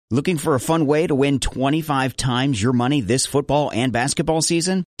Looking for a fun way to win 25 times your money this football and basketball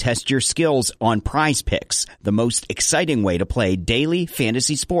season? Test your skills on Prize Picks, the most exciting way to play daily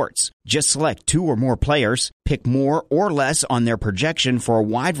fantasy sports. Just select 2 or more players, pick more or less on their projection for a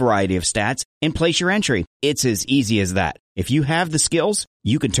wide variety of stats, and place your entry. It's as easy as that. If you have the skills,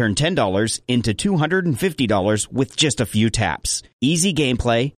 you can turn $10 into $250 with just a few taps. Easy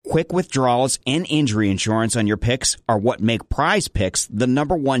gameplay, quick withdrawals, and injury insurance on your picks are what make Prize Picks the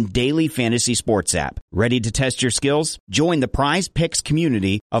 #1 daily fantasy sports app. Ready to test your skills? Join the Prize Picks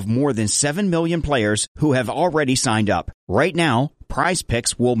community of more than 7 million players who have already signed up. Right now, Prize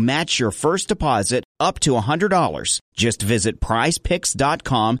Picks will match your first deposit up to $100. Just visit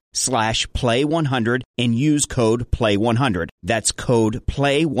prizepicks.com/play100 and use code PLAY100. That's code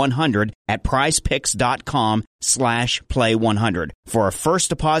PLAY100 at prizepicks.com/play100 for a first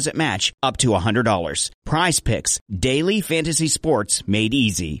deposit match up to $100. Prize Picks, daily fantasy sports made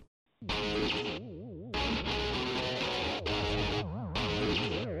easy.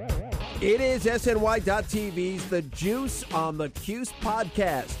 It is SNY.TV's The Juice on the Cuse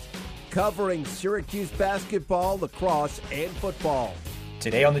Podcast, covering Syracuse basketball, lacrosse, and football.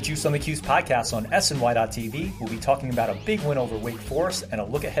 Today on the Juice on the Cuse podcast on SNY.TV, we'll be talking about a big win over Wake Forest and a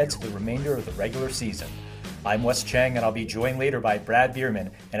look ahead to the remainder of the regular season. I'm Wes Cheng, and I'll be joined later by Brad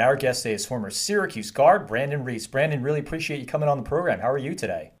Bierman, and our guest today is former Syracuse guard Brandon Reese. Brandon, really appreciate you coming on the program. How are you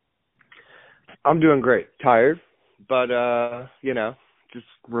today? I'm doing great. Tired, but, just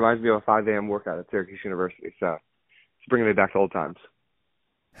reminds me of a 5 a.m. workout at Syracuse University, so it's bringing me back to old times.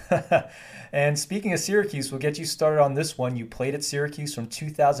 And speaking of Syracuse, we'll get you started on this one. You played at Syracuse from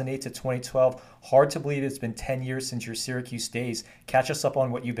 2008 to 2012. Hard to believe it's been 10 years since your Syracuse days. Catch us up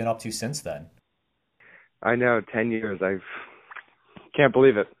on what you've been up to since then. I know, 10 years. Can't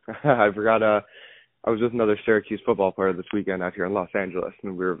believe it. I forgot I was with another Syracuse football player this weekend out here in Los Angeles,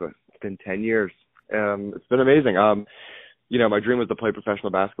 and it's been 10 years. It's been amazing. My dream was to play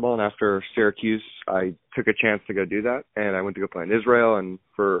professional basketball, and after Syracuse, I took a chance to go do that, and I went to go play in Israel, and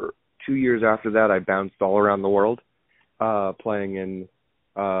for 2 years after that, I bounced all around the world, playing in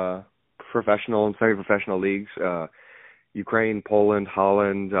professional and semi-professional leagues, Ukraine, Poland,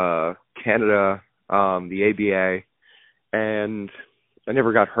 Holland, Canada, the ABA, and I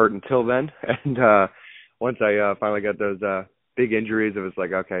never got hurt until then, and once I finally got those big injuries, it was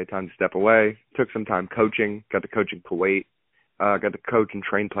like, okay, time to step away. Took some time coaching, got to coach in Kuwait, got to coach and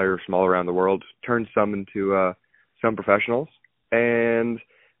train players from all around the world, turned some into some professionals. And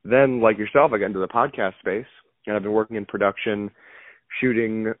then, like yourself, I got into the podcast space, and I've been working in production,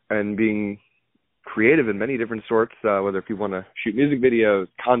 shooting, and being creative in many different sorts, whether if you want to shoot music videos,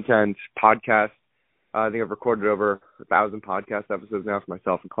 content, podcasts. I think I've recorded over 1,000 podcast episodes now for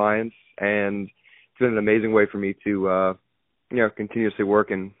myself and clients, and it's been an amazing way for me to continuously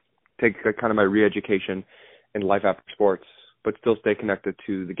work and take kind of my re-education in life after sports, but still stay connected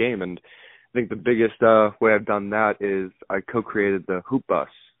to the game. And I think the biggest way I've done that is I co-created the Hoop Bus.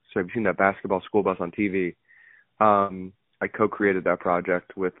 So have you seen that basketball school bus on TV? I co-created that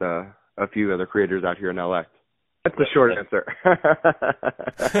project with a few other creators out here in LA. That's the short answer.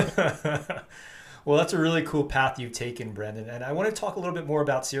 Well, that's a really cool path you've taken, Brandon. And I want to talk a little bit more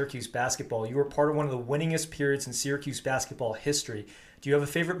about Syracuse basketball. You were part of one of the winningest periods in Syracuse basketball history. Do you have a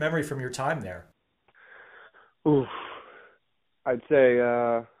favorite memory from your time there? Ooh, I'd say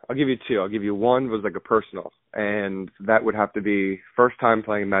I'll give you 2. I'll give you one was like a personal, and that would have to be first time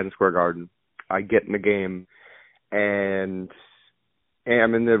playing Madison Square Garden. I get in the game, and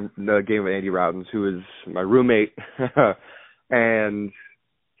I'm in the game with Andy Rowdens, who is my roommate, and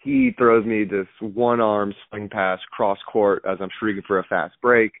he throws me this one-arm swing pass cross court as I'm streaking for a fast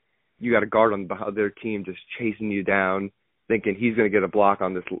break. You got a guard on the other team just chasing you down, thinking he's going to get a block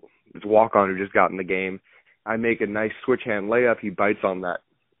on this walk-on who just got in the game. I make a nice switch hand layup. He bites on that.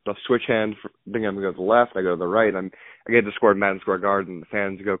 The switch hand thing, I'm going to go to the left. I go to the right. I get to score at Madison Square Garden. The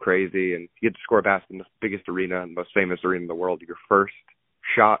fans go crazy, and you get to score a basket in the biggest arena and most famous arena in the world. Your first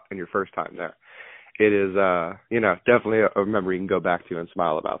shot and your first time there. It is, definitely a memory you can go back to and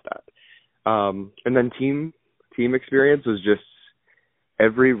smile about that. And then team experience was just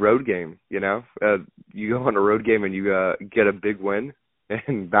every road game, you go on a road game and you get a big win.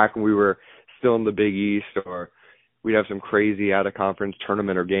 And back when we were still in the Big East, or we'd have some crazy out-of-conference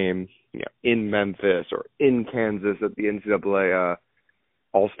tournament or game in Memphis or in Kansas at the NCAA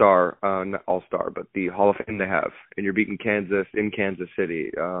All-Star, not All-Star, but the Hall of Fame they have, and you're beating Kansas in Kansas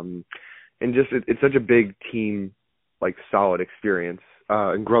City. And just it's such a big team, like solid experience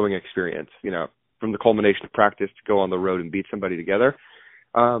and growing experience, from the culmination of practice to go on the road and beat somebody together.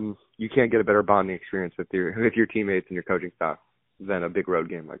 You can't get a better bonding experience with your teammates and your coaching staff. than a big road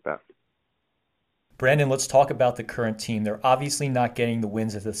game like that. Brandon, let's talk about the current team. They're obviously not getting the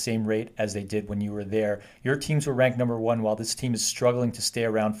wins at the same rate as they did when you were there. Your teams were ranked number 1 while this team is struggling to stay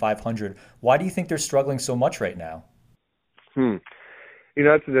around 500. Why do you think they're struggling so much right now?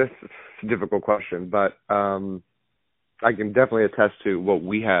 It's a difficult question, but I can definitely attest to what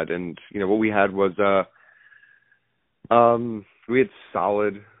we had. And, what we had was we had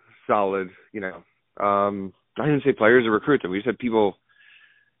solid, I didn't say players or recruits. We just had people,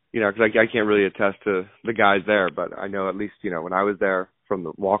 because I can't really attest to the guys there, but I know at least, when I was there, from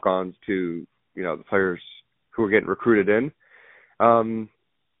the walk-ons to, the players who were getting recruited in,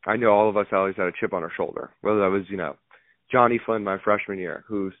 I know all of us at least had a chip on our shoulder, whether that was, Johnny Flynn my freshman year,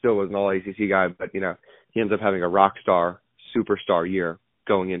 who still was an all-ACC guy, but, he ends up having a rock star, superstar year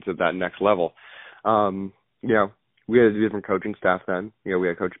going into that next level. We had a different coaching staff then. We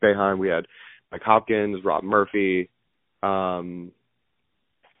had Coach Boeheim, we had Mike Hopkins, Rob Murphy. Who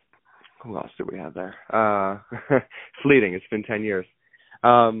else did we have there? Fleeting. It's been 10 years.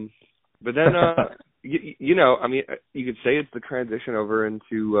 But then, you could say it's the transition over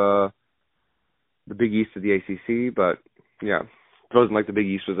into the Big East of the ACC, but it wasn't like the Big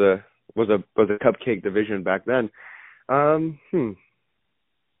East was a cupcake division back then.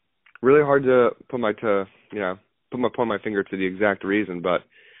 Really hard to put my finger to the exact reason, but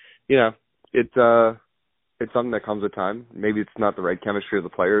it's something that comes with time. Maybe it's not the right chemistry of the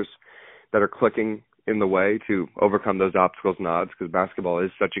players that are clicking in the way to overcome those obstacles and odds, because basketball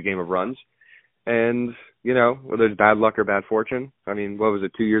is such a game of runs. And, whether it's bad luck or bad fortune, what was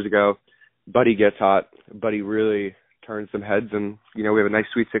it, 2 years ago, Buddy gets hot. Buddy really turns some heads, and, we have a nice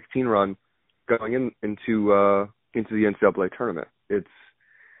Sweet 16 run going into the NCAA tournament. It's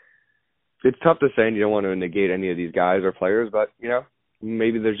tough to say, and you don't want to negate any of these guys or players, but,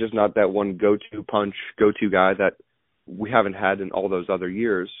 maybe there's just not that one go-to punch, go-to guy that we haven't had in all those other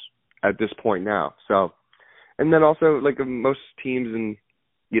years at this point now. So, and then also, like most teams, and,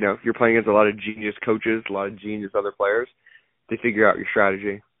 you're playing against a lot of genius coaches, a lot of genius other players. They figure out your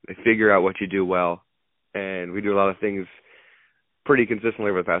strategy. They figure out what you do well. And we do a lot of things pretty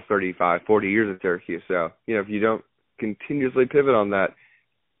consistently over the past 35, 40 years at Syracuse. So, if you don't continuously pivot on that,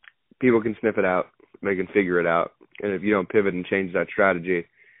 people can sniff it out. They can figure it out. And if you don't pivot and change that strategy,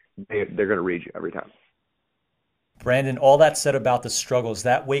 they're going to read you every time. Brandon, all that said about the struggles,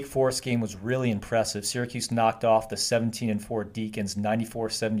 that Wake Forest game was really impressive. Syracuse knocked off the 17-4 Deacons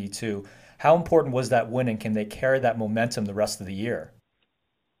 94-72. How important was that win, and can they carry that momentum the rest of the year?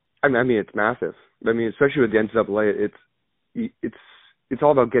 It's massive. Especially with the NCAA, it's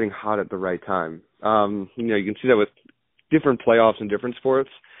all about getting hot at the right time. You can see that with different playoffs in different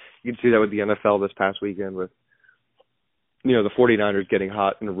sports. You can see that with the NFL this past weekend with, the 49ers getting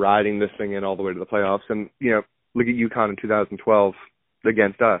hot and riding this thing in all the way to the playoffs. And, look at UConn in 2012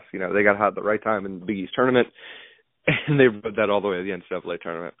 against us. They got hot at the right time in the Big East tournament, and they rode that all the way to the NCAA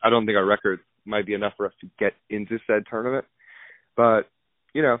tournament. I don't think our record might be enough for us to get into said tournament. But,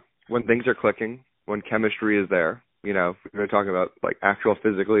 when things are clicking, when chemistry is there, we're going to talk about like actual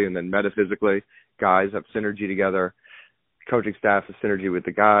physically and then metaphysically, guys have synergy together, coaching staff has synergy with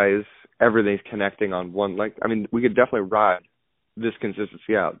the guys, everything's connecting on one. We could definitely ride this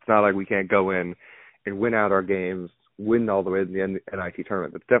consistency out. It's not like we can't go in and win out our games, win all the way to the NIT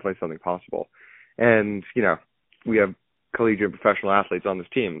tournament. That's definitely something possible. And, we have collegiate and professional athletes on this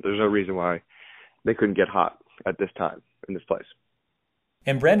team. There's no reason why they couldn't get hot at this time in this place.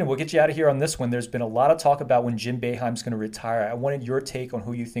 And Brandon, we'll get you out of here on this one. There's been a lot of talk about when Jim Boeheim's going to retire. I wanted your take on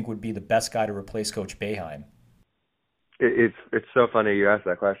who you think would be the best guy to replace Coach Boeheim. It's so funny you asked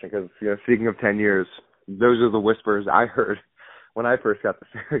that question because, speaking of 10 years, those are the whispers I heard when I first got to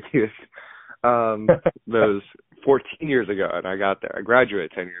Syracuse. Those 14 years ago, and I got there. I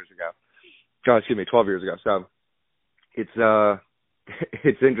graduated 10 years ago. 12 years ago. So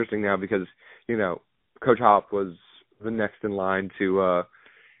it's interesting now because, Coach Hop was the next in line to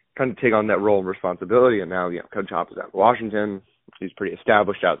kind of take on that role and responsibility. And now, Coach Hop is out in Washington. He's pretty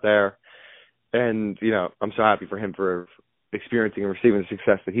established out there. And, I'm so happy for him for experiencing and receiving the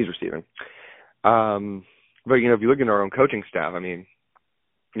success that he's receiving. But, if you look at our own coaching staff,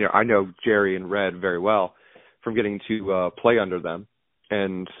 I know Jerry and Red very well from getting to play under them.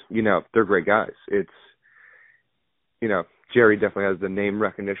 And, they're great guys. It's, Jerry definitely has the name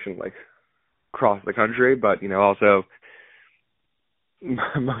recognition, across the country, but, also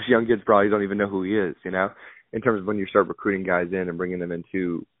most young kids probably don't even know who he is, in terms of when you start recruiting guys in and bringing them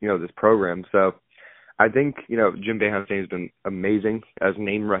into, this program. So I think, Jim Boeheim's name has been amazing as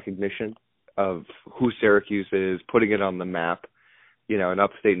name recognition of who Syracuse is, putting it on the map, in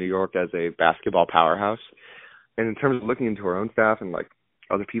upstate New York as a basketball powerhouse. And in terms of looking into our own staff and like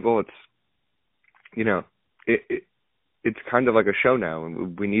other people, it's, you know, it's kind of like a show now,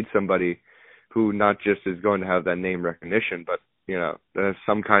 and we need somebody who not just is going to have that name recognition, but, you know, there's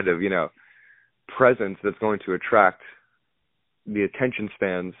some kind of, you know, presence that's going to attract the attention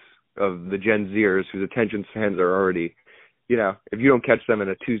spans of the Gen Zers, whose attention spans are already, you know, if you don't catch them in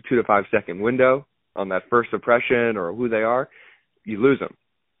a 2 to 5 second window on that first impression or who they are, you lose them.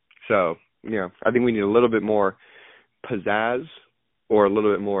 So, you know, I think we need a little bit more pizzazz, or a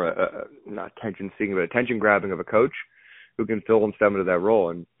little bit more, not attention-seeking, but attention-grabbing of a coach who can fill and step into that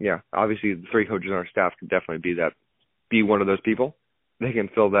role. And, yeah, obviously the 3 coaches on our staff can definitely be one of those people. They can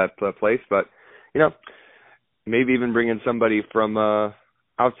fill that place. But, you know, maybe even bring in somebody from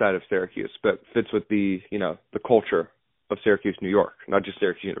outside of Syracuse, but fits with the, you know, the culture of Syracuse, New York, not just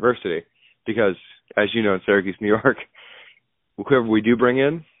Syracuse University. Because, as you know, in Syracuse, New York, whoever we do bring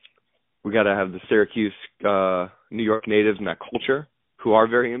in, we got to have the Syracuse, New York natives in that culture who are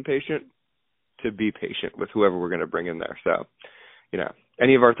very impatient to be patient with whoever we're going to bring in there. So, you know,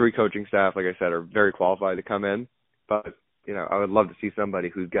 any of our 3 coaching staff, like I said, are very qualified to come in. But, you know, I would love to see somebody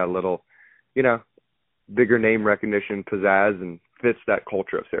who's got a little, you know, bigger name recognition, pizzazz, and fits that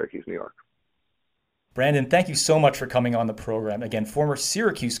culture of Syracuse, New York. Brandon, thank you so much for coming on the program. Again, former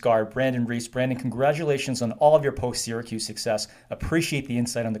Syracuse guard Brandon Reese. Brandon, congratulations on all of your post-Syracuse success. Appreciate the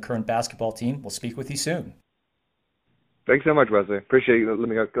insight on the current basketball team. We'll speak with you soon. Thanks so much, Wesley. Appreciate you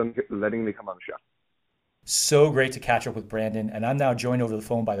letting me come on the show. So great to catch up with Brandon, and I'm now joined over the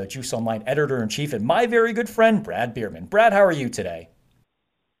phone by the Juice Online editor-in-chief and my very good friend, Brad Bierman. Brad, how are you today?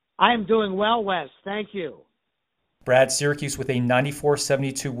 I am doing well, Wes. Thank you. Brad, Syracuse with a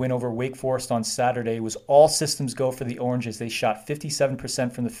 94-72 win over Wake Forest on Saturday. It was all systems go for the Orange as they shot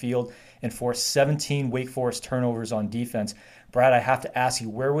 57% from the field and forced 17 Wake Forest turnovers on defense. Brad, I have to ask you,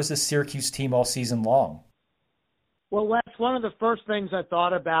 where was the Syracuse team all season long? Well, Wes, one of the first things I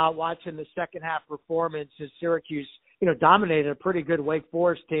thought about watching the second half performance is Syracuse, you know, dominated a pretty good Wake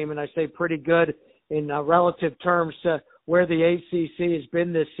Forest team, and I say pretty good in relative terms to where the ACC has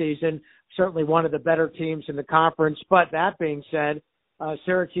been this season. Certainly one of the better teams in the conference. But that being said,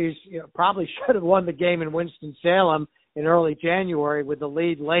 Syracuse probably should have won the game in Winston-Salem in early January with the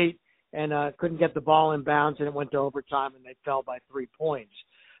lead late and couldn't get the ball in bounds, and it went to overtime, and they fell by 3 points.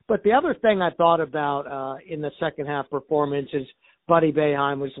 But the other thing I thought about in the second half performance is Buddy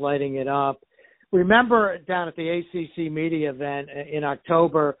Boeheim was lighting it up. Remember down at the ACC media event in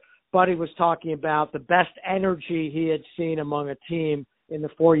October, Buddy was talking about the best energy he had seen among a team in the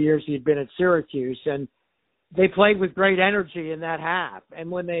 4 years he'd been at Syracuse. And they played with great energy in that half.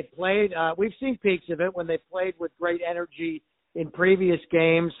 And when they played, we've seen peaks of it, when they played with great energy in previous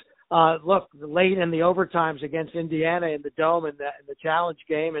games. Look, late in the overtimes against Indiana in the Dome and the Challenge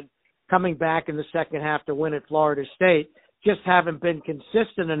game, and coming back in the second half to win at Florida State, just haven't been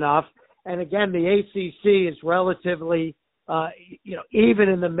consistent enough. And again, the ACC is relatively, even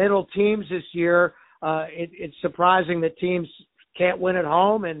in the middle teams this year. It's surprising that teams can't win at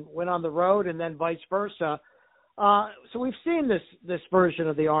home and win on the road, and then vice versa. So we've seen this version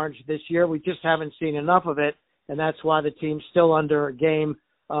of the Orange this year. We just haven't seen enough of it, and that's why the team's still under a game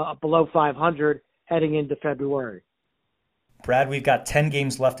below 500 heading into February. Brad, we've got 10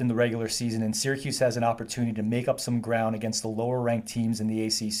 games left in the regular season, and Syracuse has an opportunity to make up some ground against the lower-ranked teams in the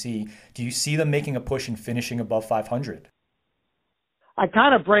ACC. Do you see them making a push and finishing above 500? I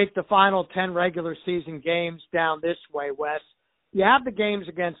kind of break the final 10 regular season games down this way, Wes. You have the games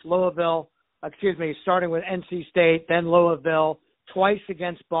against starting with NC State, then Louisville, twice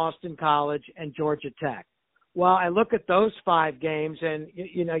against Boston College and Georgia Tech. Well, I look at those 5 games, and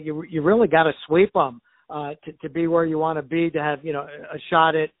you really got to sweep them to be where you want to be, to have a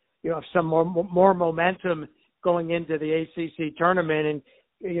shot at some more momentum going into the ACC tournament,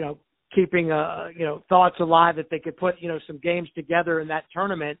 and keeping thoughts alive that they could put some games together in that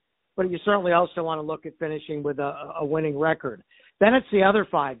tournament. But you certainly also want to look at finishing with a winning record. Then it's the other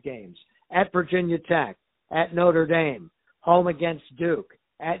 5 games: at Virginia Tech, at Notre Dame, home against Duke,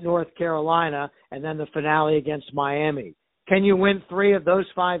 at North Carolina, and then the finale against Miami. Can you win 3 of those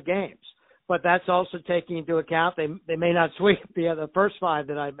 5 games? But that's also taking into account they may not sweep the first 5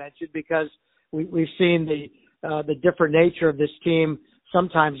 that I mentioned, because we've seen the different nature of this team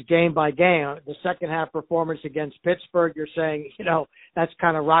sometimes game by game. The second half performance against Pittsburgh, you're saying, that's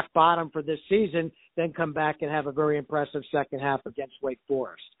kind of rock bottom for this season, then come back and have a very impressive second half against Wake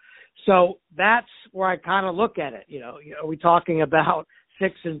Forest. So that's where I kind of look at it. Are we talking about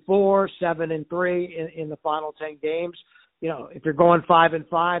 6-4, 7-3 in the final 10 games? If you're going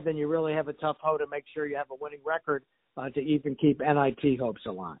 5-5, then you really have a tough hoe to make sure you have a winning record to even keep NIT hopes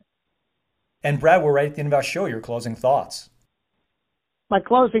alive. And Brad, we're right at the end of our show. Your closing thoughts. My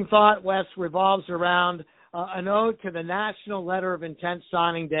closing thought, Wes, revolves around an ode to the National Letter of Intent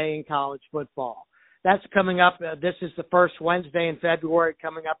Signing Day in college football. That's coming up. This is the first Wednesday in February,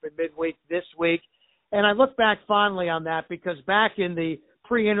 coming up in midweek this week. And I look back fondly on that because back in the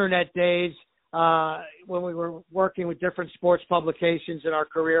pre-internet days, when we were working with different sports publications in our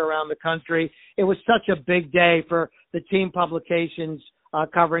career around the country, it was such a big day for the team publications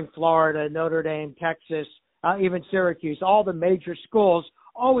covering Florida, Notre Dame, Texas, even Syracuse. All the major schools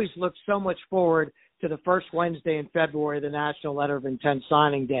always looked so much forward to the first Wednesday in February, the National Letter of Intent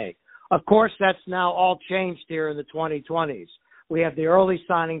Signing Day. Of course, that's now all changed here in the 2020s. We have the early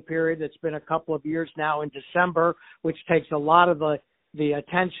signing period that's been a couple of years now in December, which takes a lot of the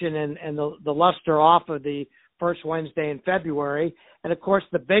attention and the luster off of the first Wednesday in February. And, of course,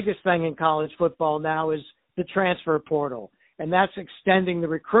 the biggest thing in college football now is the transfer portal. And that's extending the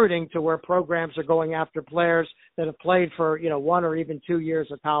recruiting to where programs are going after players that have played for, 1 or even 2 years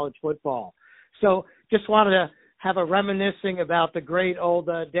of college football. So just wanted to have a reminiscing about the great old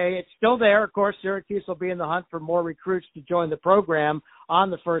day. It's still there. Of course, Syracuse will be in the hunt for more recruits to join the program on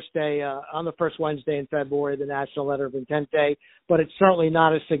the first Wednesday in February, the National Letter of Intent Day, but it's certainly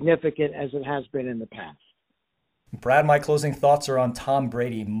not as significant as it has been in the past. Brad, my closing thoughts are on Tom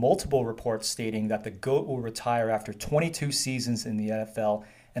Brady. Multiple reports stating that the GOAT will retire after 22 seasons in the NFL,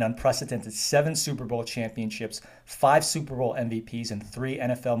 an unprecedented 7 Super Bowl championships, 5 Super Bowl MVPs, and 3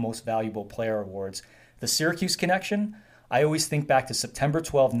 NFL Most Valuable Player awards. The Syracuse connection? I always think back to September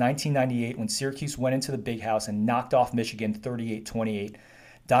 12, 1998, when Syracuse went into the Big House and knocked off Michigan 38-28.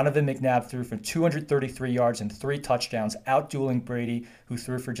 Donovan McNabb threw for 233 yards and 3 touchdowns, outdueling Brady, who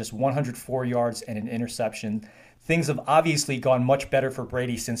threw for just 104 yards and an interception. Things have obviously gone much better for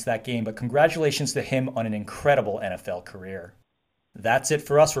Brady since that game, but congratulations to him on an incredible NFL career. That's it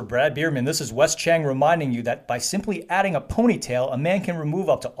for us. For Brad Bierman, this is Wes Chang reminding you that by simply adding a ponytail, a man can remove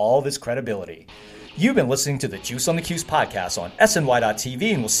up to all of his credibility. You've been listening to the Juice on the Cuse podcast on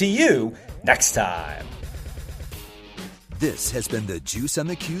SNY.TV, and we'll see you next time. This has been the Juice on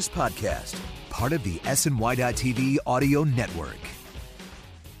the Cuse podcast, part of the SNY.TV audio network.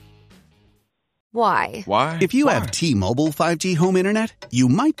 Why? If you have T-Mobile 5G home internet, you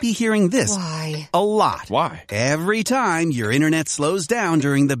might be hearing this Why? a lot. Why? Every time your internet slows down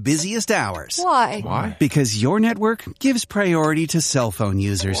during the busiest hours. Why? Because your network gives priority to cell phone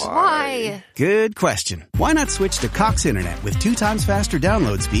users. Why? Good question. Why not switch to Cox Internet with 2 times faster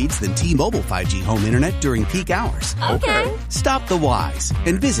download speeds than T-Mobile 5G home internet during peak hours? Okay. Stop the whys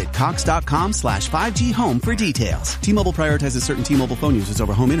and visit Cox.com/5G home for details. T-Mobile prioritizes certain T-Mobile phone users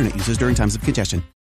over home internet users during times of congestion.